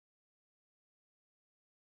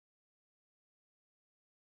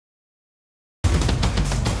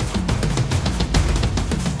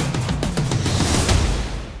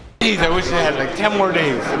Jeez, I wish I had like 10 more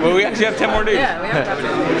days. Well, we actually have 10 more days. Yeah, we have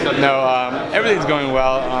 10 more days. No, everything's going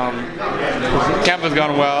well. Camp has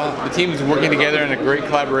gone well. The team's working together in a great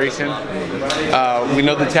collaboration. We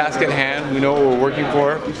know the task at hand. We know what we're working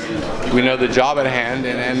for. We know the job at hand,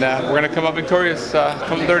 and we're going to come up victorious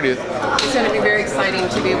come 30th. It's going to be very exciting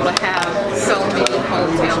to be able to have so many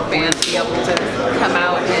hometown fans be able to come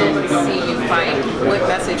out and see you fight. What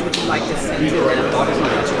message would you like to send to them? What you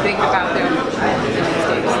think about them in these days?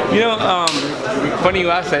 You know, funny you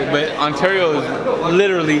ask that, but Ontario is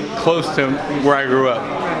literally close to where I grew up.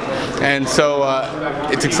 And so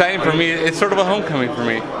it's exciting for me. It's sort of a homecoming for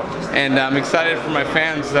me. And I'm excited for my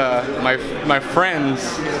fans, my friends,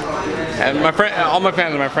 and all my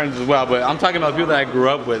fans are my friends as well, but I'm talking about people that I grew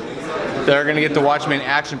up with that are going to get to watch me in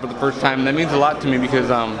action for the first time. And that means a lot to me because,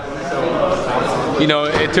 you know,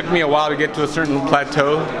 it took me a while to get to a certain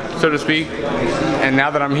plateau, so to speak. And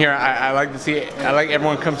now that I'm here, I like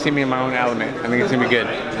everyone come see me in my own element. I think it's going to be good.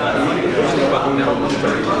 I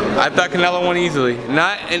thought Canelo won easily.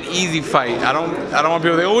 Not an easy fight. I don't want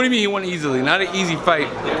people to say, oh, what do you mean he won easily? Not an easy fight.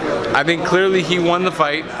 I think clearly he won the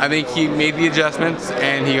fight. I think he made the adjustments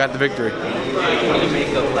and he got the victory.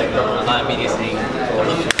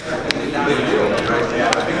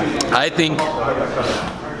 I think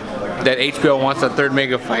that HBO wants a third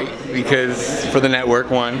mega fight because for the network,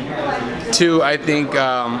 one. Two, I think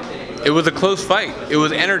it was a close fight. It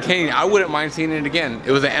was entertaining. I wouldn't mind seeing it again.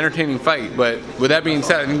 It was an entertaining fight, but with that being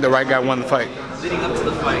said, I think the right guy won the fight. Leading up to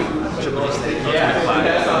the fight, Triple G said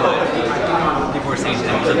 25. People were saying that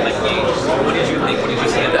he looked like Gage. What did you think? What did you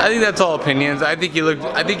see? I think that's all opinions. I think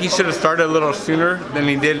he should have started a little sooner than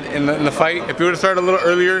he did in the fight. If he would have started a little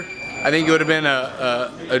earlier, I think it would have been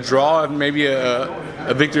a draw, maybe a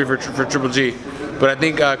victory for Triple G. But I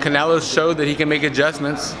think Canelo showed that he can make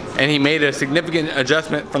adjustments, and he made a significant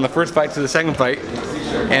adjustment from the first fight to the second fight,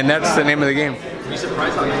 and that's the name of the game. Were you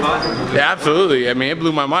surprised how he fought? Yeah, absolutely. I mean, it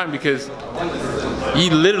blew my mind because he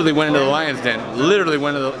literally went into the lion's den. Literally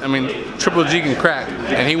went into the, I mean, Triple G can crack,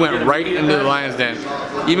 and he went right into the lion's den.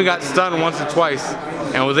 Even got stunned once or twice,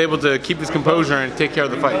 and was able to keep his composure and take care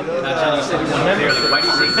of the fight. Why do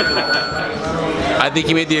you think I think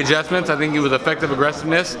he made the adjustments. I think it was effective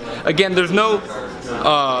aggressiveness. Again, there's no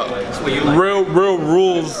real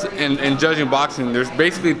rules in judging boxing. There's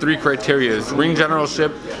basically three criteria: ring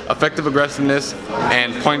generalship, effective aggressiveness,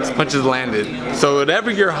 and punches landed. So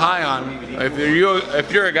whatever you're high on,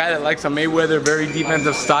 if you're a guy that likes a Mayweather very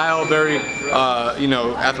defensive style, very you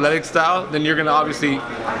know, athletic style, then you're gonna obviously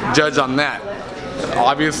judge on that.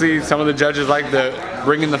 Obviously, some of the judges like the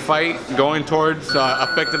bringing the fight, going towards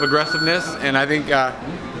effective aggressiveness, and I think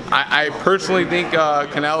I personally think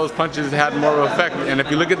Canelo's punches had more of an effect. And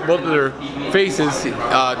if you look at both of their faces,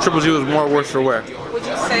 Triple G was more worse for wear. Would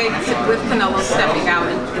you say with Canelo stepping out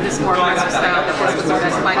in this more aggressive style that this was the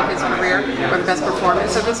best fight of his career or the best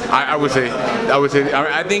performance of his career? I would say.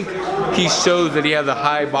 I think he shows that he has a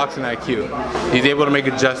high boxing IQ. He's able to make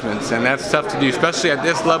adjustments, and that's tough to do, especially at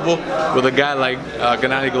this level with a guy like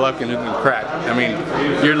golovkin who can crack. I mean,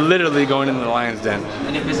 you're literally going into the lion's den.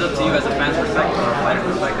 And if it's up to you as a fan's perspective or a fighter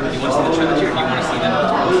perspective, do you want to see the trilogy or do you want to see them?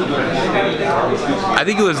 I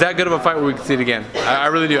think it was that good of a fight where we could see it again. I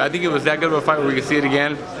really do. I think it was that good of a fight where we could see it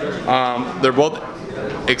again. They're both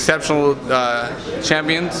exceptional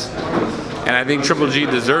champions, and I think Triple G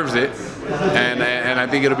deserves it. And I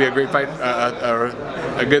think it'll be a great fight,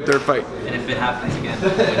 a good third fight. And if it happens again,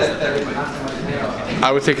 what's the third fight?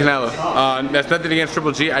 I would say Canelo. That's nothing against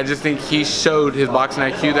Triple G. I just think he showed his boxing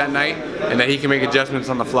IQ that night, and that he can make adjustments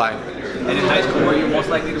on the fly. And in high school, were you most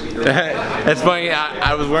likely to be? That's funny.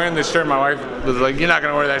 I was wearing this shirt. My wife was like, "You're not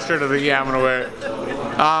gonna wear that shirt." I was like, "Yeah, I'm gonna wear it."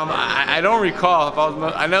 I don't recall if I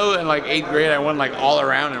was. I know in like 8th grade I went like all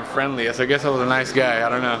around and friendly. So I guess I was a nice guy. I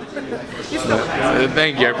don't know.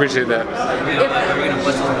 Thank you. I appreciate that.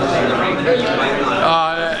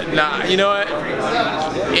 Nah. You know what?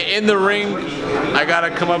 In the ring, I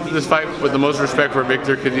gotta come up to this fight with the most respect for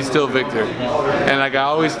Victor because he's still Victor. And like I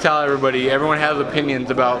always tell everybody, everyone has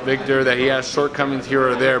opinions about Victor, that he has shortcomings here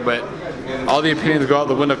or there, but all the opinions go out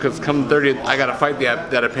the window because come 30th, I gotta fight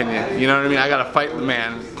that opinion. You know what I mean? I gotta fight the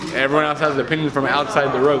man. Everyone else has opinions from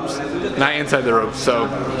outside the ropes, not inside the ropes. So.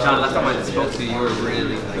 John, last time I spoke to you, you were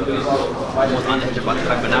really almost unhinged about the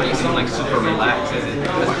fight, but now you seem like super relaxed. Is it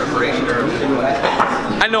this preparation or?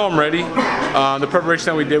 I know I'm ready. The preparation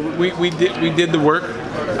that we did the work.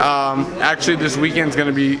 Actually, this weekend's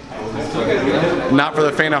gonna be not for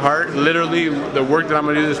the faint of heart. Literally, the work that I'm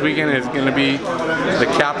going to do this weekend is going to be the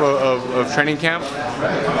cap of training camp,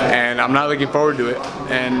 and I'm not looking forward to it.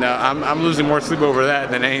 And I'm losing more sleep over that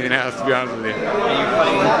than anything else, to be honest with you. And you're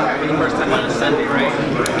fighting for the first time on Sunday,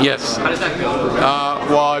 right? Yes. How does that feel?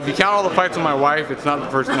 Well, if you count all the fights with my wife, it's not the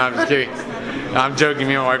first time. I'm just kidding. I'm joking.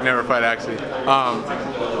 Me and my wife never fight, actually.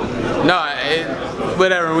 No,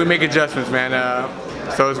 whatever. We make adjustments, man.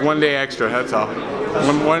 So it's 1 day extra. That's all.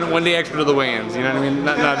 One day extra to the weigh-ins. You know what I mean?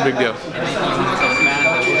 Not a big deal.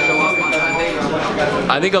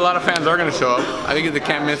 I think a lot of fans are going to show up. I think it's a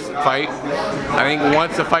can't miss fight. I think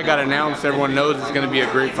once the fight got announced, everyone knows it's going to be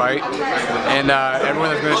a great fight, and everyone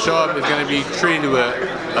that's going to show up is going to be treated to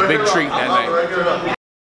a big treat that night.